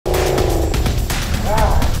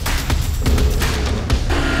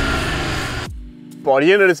By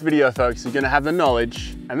the end of this video, folks, you're gonna have the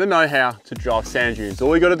knowledge and the know-how to drive sand dunes.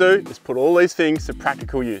 All you gotta do is put all these things to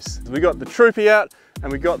practical use. We got the Troopy out and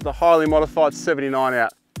we got the highly modified 79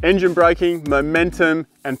 out. Engine braking, momentum,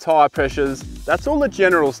 and tire pressures. That's all the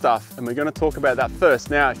general stuff, and we're gonna talk about that first.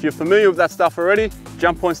 Now, if you're familiar with that stuff already,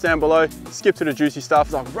 jump points down below, skip to the juicy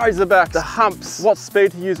stuff like RAZORBACK, the humps, what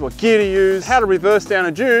speed to use, what gear to use, how to reverse down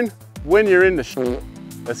a dune when you're in the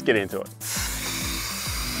Let's get into it.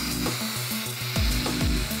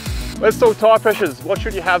 Let's talk tire pressures. What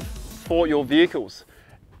should you have for your vehicles?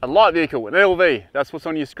 A light vehicle, an LV, that's what's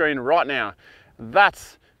on your screen right now.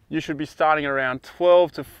 You should be starting around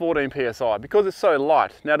 12 to 14 PSI because it's so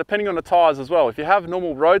light. Now, depending on the tires as well, if you have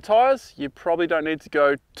normal road tires, you probably don't need to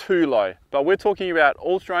go too low. But we're talking about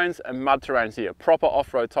all-terrains and mud terrains here, proper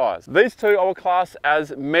off-road tires. These two I will class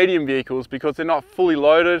as medium vehicles because they're not fully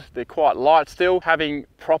loaded, they're quite light still. Having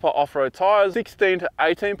proper off-road tires, 16 to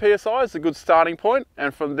 18 PSI is a good starting point,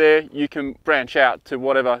 and from there you can branch out to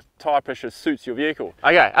whatever tire pressure suits your vehicle.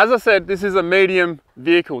 Okay, as I said, this is a medium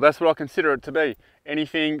vehicle. That's what I consider it to be.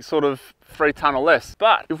 Anything sort of 3 ton or less.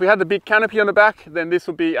 But if we had the big canopy on the back, then this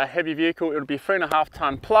would be a heavy vehicle. It would be 3.5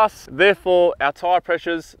 ton plus. Therefore, our tire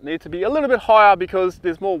pressures need to be a little bit higher because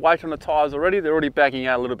there's more weight on the tires already. They're already bagging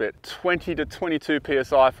out a little bit. 20 to 22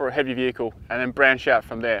 PSI for a heavy vehicle, and then branch out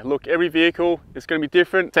from there. Look, every vehicle is going to be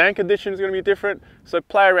different. Sand conditions are going to be different. So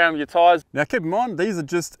play around with your tires. Now keep in mind, these are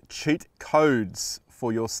just cheat codes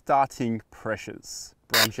for your starting pressures.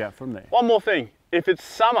 Branch out from there. One more thing, if it's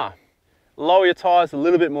summer, lower your tires a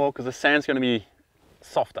little bit more because the sand's going to be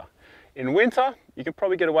softer. In winter, you can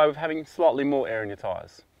probably get away with having slightly more air in your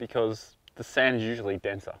tires because the sand is usually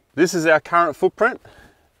denser. This is our current footprint.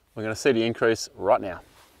 We're going to see the increase right now.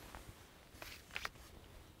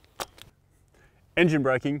 Engine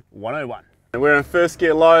braking 101. And we're in first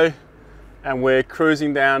gear low and we're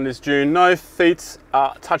cruising down this dune. No feet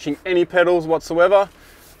are touching any pedals whatsoever.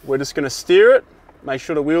 We're just going to steer it, make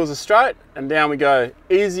sure the wheels are straight, and down we go.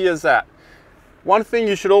 Easy as that. One thing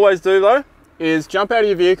you should always do though is jump out of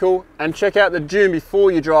your vehicle and check out the dune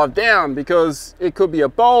before you drive down, because it could be a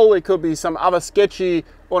bowl, it could be some other sketchy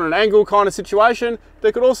on an angle kind of situation.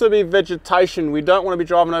 There could also be vegetation. We don't want to be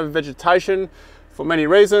driving over vegetation for many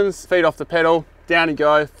reasons. Feet off the pedal, down you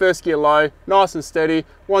go, first gear low, nice and steady.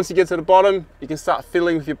 Once you get to the bottom, you can start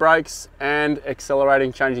fiddling with your brakes and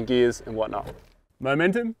accelerating, changing gears and whatnot.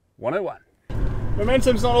 Momentum 101.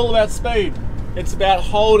 Momentum's not all about speed. It's about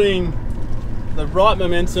holding the right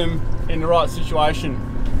momentum in the right situation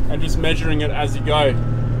and just measuring it as you go.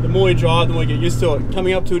 The more you drive, the more you get used to it.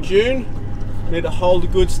 Coming up to a dune, you need to hold a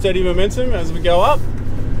good steady momentum as we go up.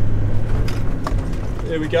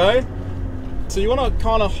 There we go. So you want to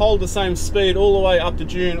kind of hold the same speed all the way up the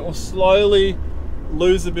dune, or slowly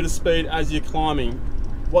lose a bit of speed as you're climbing.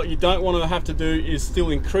 What you don't want to have to do is still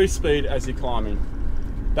increase speed as you're climbing.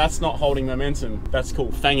 That's not holding momentum. That's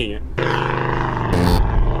called fanging it.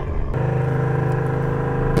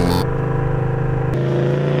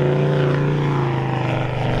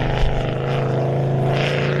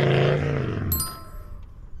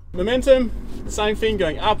 Momentum, same thing,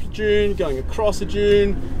 going up a dune, going across a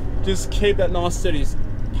dune, just keep that nice steady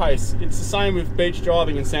pace. It's the same with beach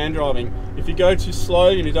driving and sand driving. If you go too slow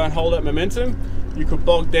and you don't hold that momentum, you could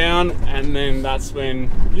bog down, and then that's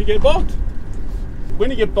when you get bogged.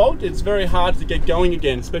 When you get bogged, it's very hard to get going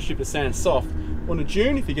again, especially if the sand's soft. On a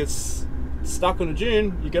dune, if you get stuck on a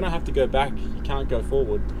dune, you're gonna have to go back. You can't go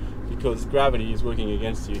forward because gravity is working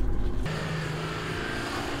against you.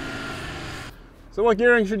 So what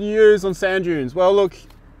gearing should you use on sand dunes? Well, look,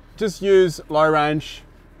 just use low range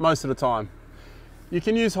most of the time. You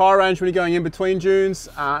can use high range when you're going in between dunes,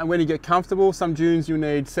 and when you get comfortable. Some dunes you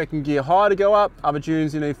need second gear high to go up, other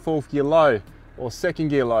dunes you need fourth gear low or second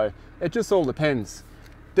gear low. It just all depends.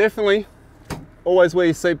 Definitely always wear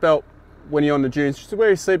your seatbelt when you're on the dunes. Just wear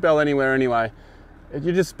your seatbelt anywhere anyway.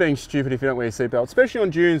 You're just being stupid if you don't wear your seatbelt, especially on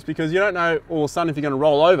dunes, because you don't know all of a sudden if you're going to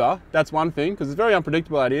roll over. That's one thing, because it's very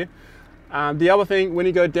unpredictable out here. The other thing, when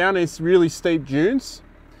you go down these really steep dunes,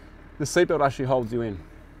 the seatbelt actually holds you in.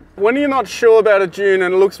 When you're not sure about a dune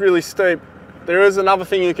and it looks really steep, there is another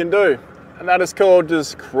thing you can do, and that is called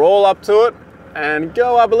just crawl up to it and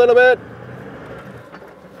go up a little bit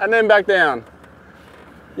and then back down.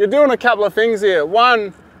 You're doing a couple of things here.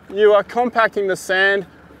 One, you are compacting the sand,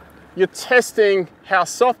 you're testing how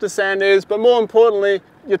soft the sand is, but more importantly,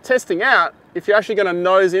 you're testing out if you're actually going to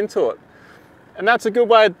nose into it. And that's a good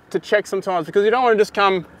way to check sometimes, because you don't want to just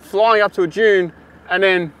come flying up to a dune and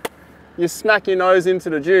then you smack your nose into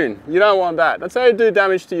the dune. You don't want that. That's how you do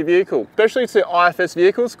damage to your vehicle, especially to IFS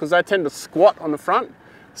vehicles, because they tend to squat on the front.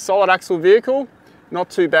 Solid axle vehicle, not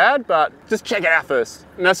too bad, but just check it out first.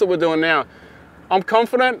 And that's what we're doing now. I'm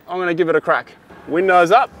confident, I'm gonna give it a crack.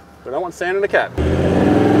 Windows up, but I don't want sand in the cab.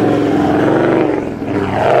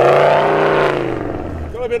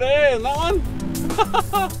 Got a bit of air in that one.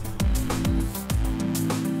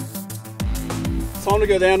 Time to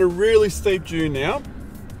go down a really steep dune now.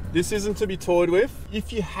 This isn't to be toyed with.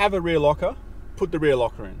 If you have a rear locker, put the rear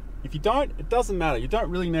locker in. If you don't, it doesn't matter. You don't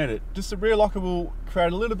really need it. Just the rear locker will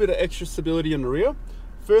create a little bit of extra stability in the rear.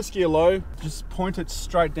 First gear low, just point it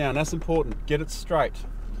straight down. That's important. Get it straight.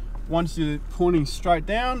 Once you're pointing straight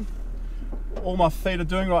down, all my feet are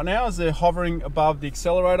doing right now is they're hovering above the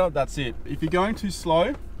accelerator. That's it. If you're going too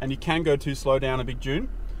slow, and you can go too slow down a big dune,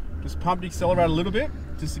 just pump the accelerator a little bit,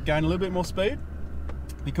 just to gain a little bit more speed.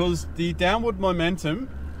 Because the downward momentum,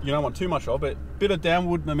 you don't want too much of it, a bit of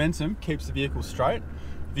downward momentum keeps the vehicle straight.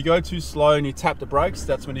 If you go too slow and you tap the brakes,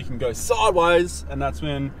 that's when you can go sideways, and that's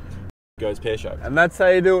when it goes pear-shaped. And that's how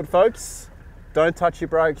you do it, folks. Don't touch your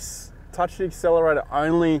brakes. Touch the accelerator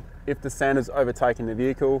only if the sand is overtaking the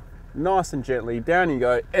vehicle. Nice and gently, down you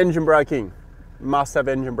go. Engine braking, must have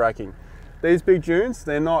engine braking. These big dunes,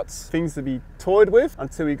 they're not things to be toyed with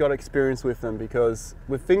until you got experience with them, because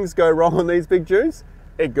when things go wrong on these big dunes,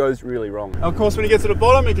 it goes really wrong. Of course, when you get to the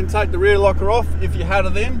bottom, you can take the rear locker off if you had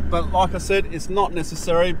it in, but like I said, it's not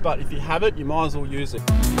necessary, but if you have it, you might as well use it.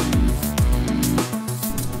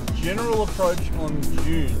 General approach on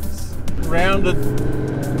dunes. Rounded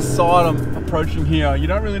side I'm approaching here, you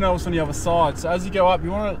don't really know what's on the other side, so as you go up,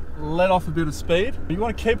 you want to let off a bit of speed. You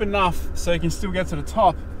want to keep enough so you can still get to the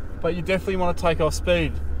top, but you definitely want to take off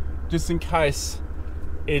speed, just in case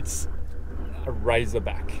it's a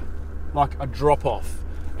razorback, like a drop off.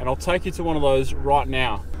 And I'll take you to one of those right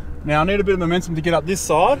now. Now I need a bit of momentum to get up this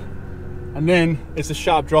side, and then it's a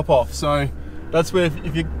sharp drop off. So that's where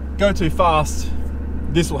if you go too fast,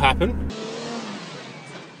 this will happen.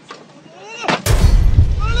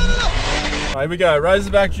 Here we go,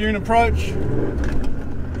 razorback dune approach.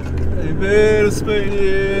 A bit of speed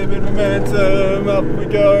here, a bit of momentum, up we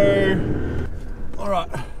go. All right,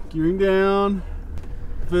 gearing down,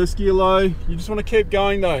 first gear low. You just want to keep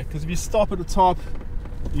going though, because if you stop at the top,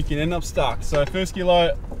 you can end up stuck. So first gear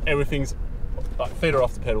low, everything's like feet are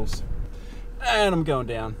off the pedals. And I'm going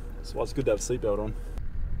down. That's why it's good to have a seatbelt on.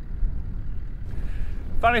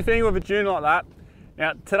 Funny thing with a dune like that,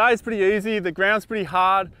 now today's pretty easy, the ground's pretty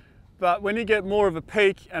hard, but when you get more of a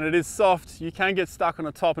peak and it is soft, you can get stuck on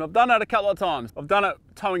the top. And I've done that a couple of times. I've done it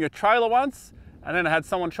towing a trailer once, and then I had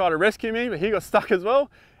someone try to rescue me, but he got stuck as well.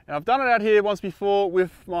 And I've done it out here once before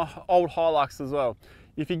with my old Hilux as well.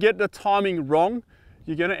 If you get the timing wrong,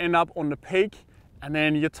 you're going to end up on the peak, and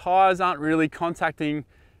then your tires aren't really contacting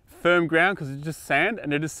firm ground because it's just sand,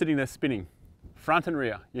 and they're just sitting there spinning front and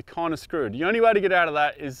rear. You're kind of screwed. The only way to get out of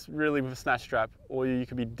that is really with a snatch strap, or you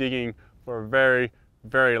could be digging for a very,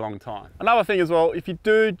 very long time. Another thing as well, if you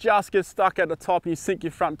do just get stuck at the top and you sink your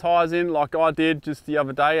front tires in like I did just the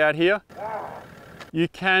other day out here, you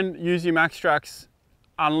can use your max tracks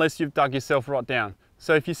unless you've dug yourself right down.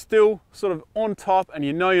 So if you're still sort of on top and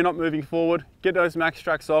you know you're not moving forward, get those max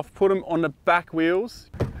tracks off, put them on the back wheels,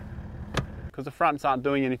 because the fronts aren't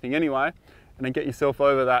doing anything anyway, and then get yourself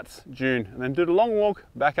over that dune, and then do the long walk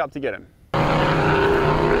back up to get him.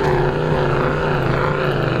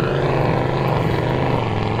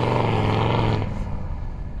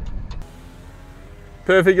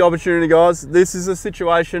 Perfect opportunity, guys. This is a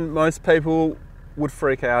situation most people would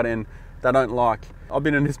freak out in, they don't like. I've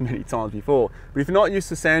been in this many times before, but if you're not used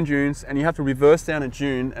to sand dunes and you have to reverse down a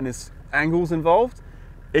dune and there's angles involved,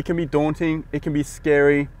 it can be daunting, it can be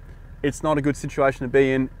scary. It's not a good situation to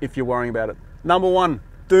be in if you're worrying about it. Number one,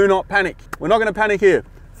 do not panic. We're not gonna panic here.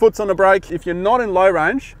 Foot's on the brake. If you're not in low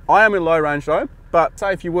range, I am in low range though, but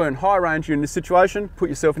say if you were in high range, you're in this situation, put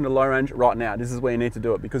yourself into low range right now. This is where you need to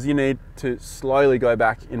do it, because you need to slowly go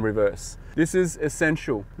back in reverse. This is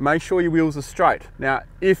essential. Make sure your wheels are straight. Now,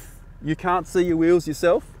 if you can't see your wheels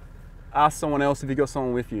yourself, ask someone else if you've got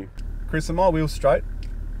someone with you. Chris, are my wheels straight?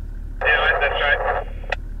 Yeah, that's straight.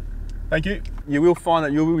 Thank you. You will find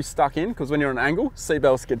that you will be stuck in, because when you're on an angle,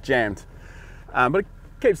 seatbelts get jammed. But it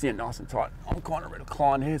keeps you nice and tight. I'm kind of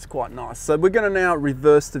reclined here, it's quite nice. So we're gonna now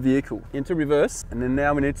reverse the vehicle into reverse, and then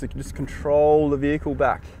now we need to just control the vehicle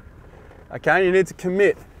back. Okay, you need to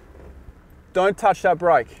commit. Don't touch that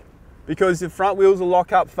brake, because your front wheels will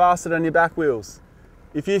lock up faster than your back wheels.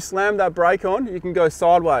 If you slam that brake on, you can go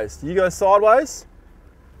sideways. You go sideways,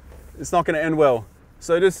 it's not going to end well.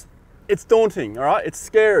 So it's daunting, all right? It's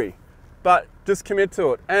scary, but just commit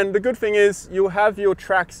to it. And the good thing is you'll have your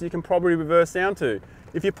tracks you can probably reverse down to.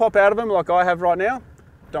 If you pop out of them like I have right now,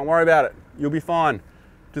 don't worry about it. You'll be fine.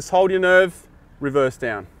 Just hold your nerve, reverse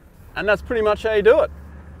down. And that's pretty much how you do it.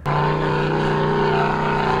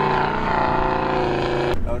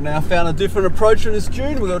 I've now found a different approach on this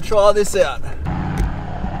dune. We're going to try this out.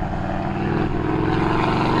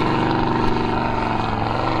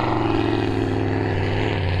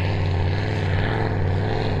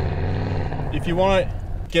 If you want to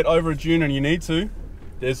get over a dune and you need to,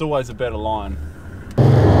 there's always a better line.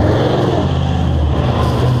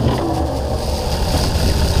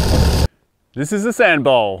 This is a sand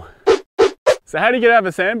bowl. So how do you get out of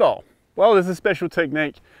a sand bowl? Well, there's a special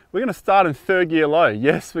technique. We're going to start in third gear low.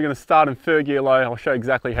 Yes, we're going to start in third gear low. I'll show you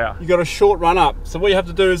exactly how. You've got a short run up. So what you have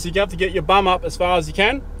to do is you have to get your bum up as far as you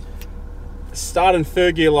can. Start in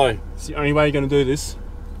third gear low. It's the only way you're going to do this.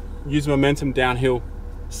 Use momentum downhill.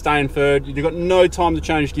 Stay in third. You've got no time to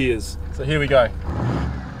change gears. So here we go.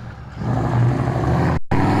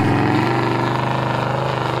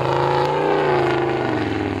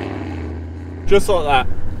 Just like that.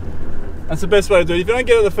 That's the best way to do it. If you don't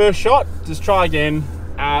get it the first shot, just try again.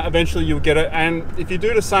 Eventually you'll get it. And if you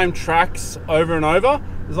do the same tracks over and over,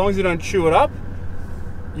 as long as you don't chew it up,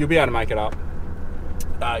 you'll be able to make it up.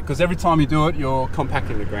 Because every time you do it, you're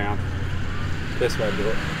compacting the ground. Best way to do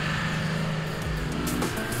it.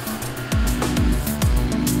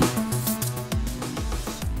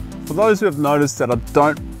 For those who have noticed that I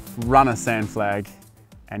don't run a sand flag,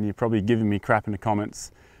 and you're probably giving me crap in the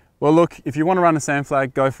comments, well look, if you want to run a sand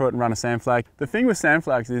flag, go for it and run a sand flag. The thing with sand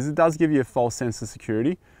flags is it does give you a false sense of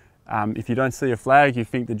security. If you don't see a flag, you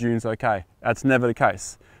think the dune's okay. That's never the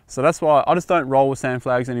case. So that's why I just don't roll with sand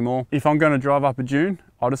flags anymore. If I'm going to drive up a dune,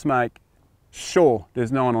 I'll just make sure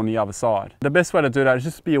there's no one on the other side. The best way to do that is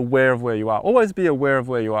just be aware of where you are. Always be aware of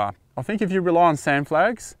where you are. I think if you rely on sand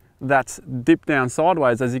flags that dip down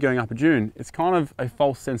sideways as you're going up a dune, it's kind of a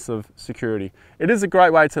false sense of security. It is a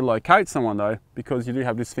great way to locate someone though, because you do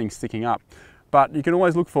have this thing sticking up. But you can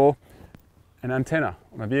always look for an antenna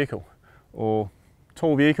on a vehicle, or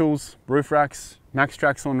tall vehicles, roof racks, max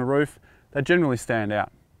tracks on the roof. They generally stand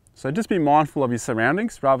out. So just be mindful of your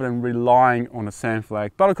surroundings rather than relying on a sand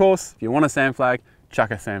flag. But of course, if you want a sand flag,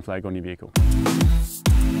 chuck a sand flag on your vehicle.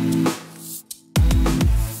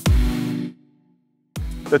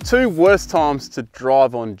 The two worst times to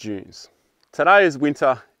drive on dunes. Today is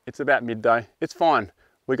winter, it's about midday, it's fine.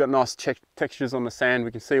 We've got nice textures on the sand,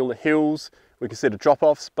 we can see all the hills, we can see the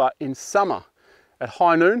drop-offs, but in summer, at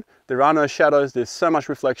high noon, there are no shadows, there's so much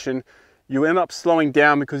reflection, you end up slowing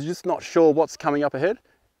down because you're just not sure what's coming up ahead,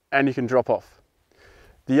 and you can drop off.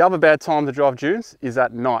 The other bad time to drive dunes is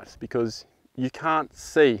at night, because you can't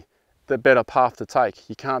see the better path to take.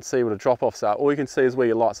 You can't see where the drop-offs are. All you can see is where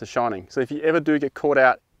your lights are shining. So if you ever do get caught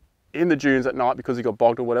out in the dunes at night because you got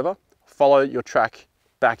bogged or whatever, follow your track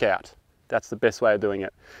back out. That's the best way of doing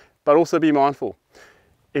it. But also be mindful.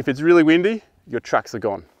 If it's really windy, your tracks are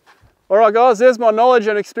gone. All right guys, there's my knowledge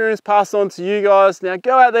and experience passed on to you guys. Now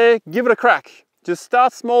go out there, give it a crack. Just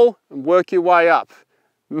start small and work your way up.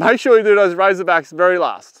 Make sure you do those Razorbacks very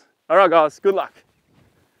last. All right guys, good luck.